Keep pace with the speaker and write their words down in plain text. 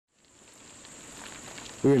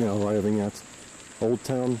We are now arriving at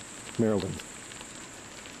Oldtown, Maryland.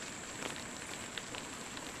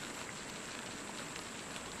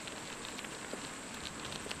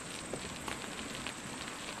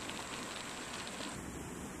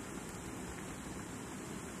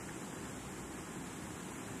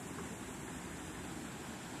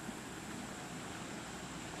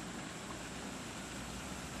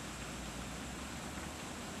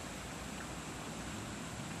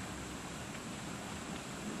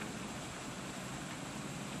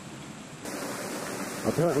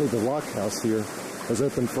 Apparently the Lockhouse here is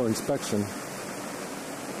open for inspection.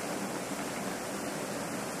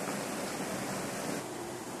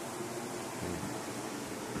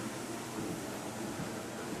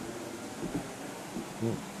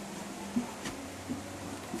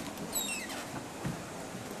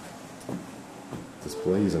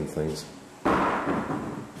 Displays and things.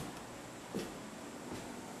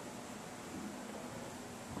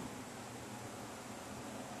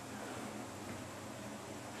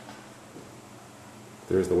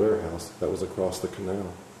 There's the warehouse that was across the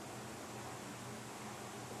canal.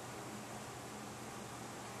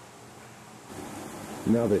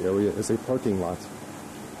 Now the area is a parking lot.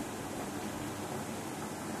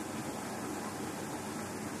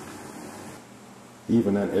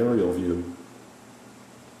 Even an aerial view.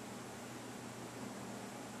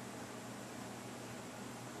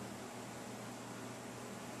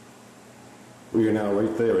 We are now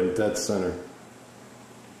right there in dead center.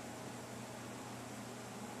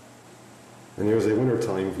 And here's a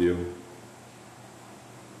wintertime view.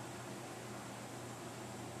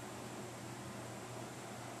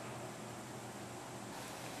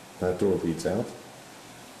 That door leads out.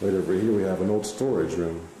 Right over here we have an old storage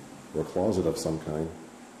room, or a closet of some kind.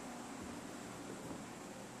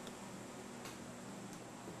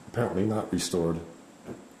 Apparently not restored.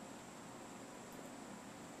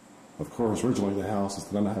 Of course, originally the houses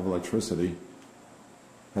did not have electricity,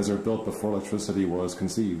 as they were built before electricity was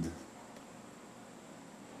conceived.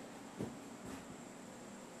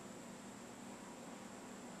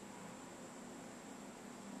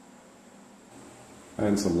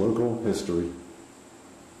 And some local history.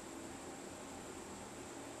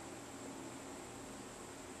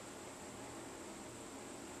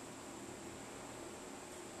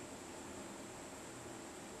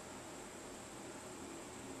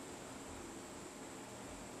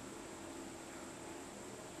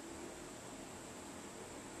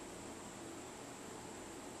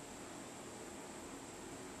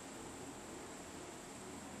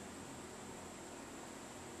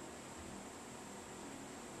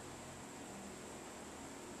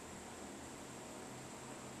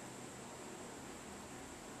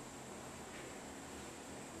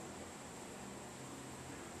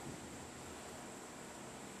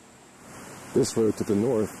 This road to the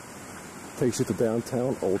north takes you to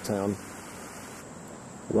downtown Oldtown,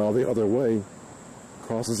 while the other way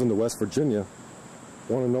crosses into West Virginia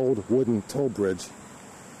on an old wooden toll bridge,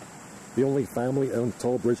 the only family-owned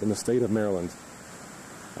toll bridge in the state of Maryland,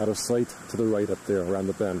 out of sight to the right up there around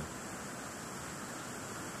the bend.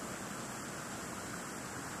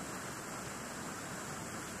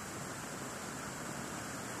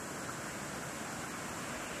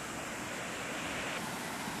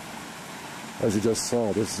 As you just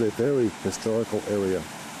saw, this is a very historical area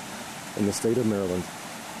in the state of Maryland.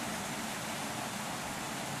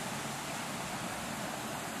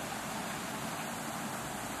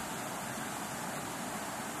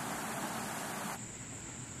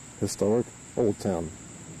 Historic Oldtown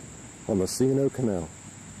on the C&O Canal.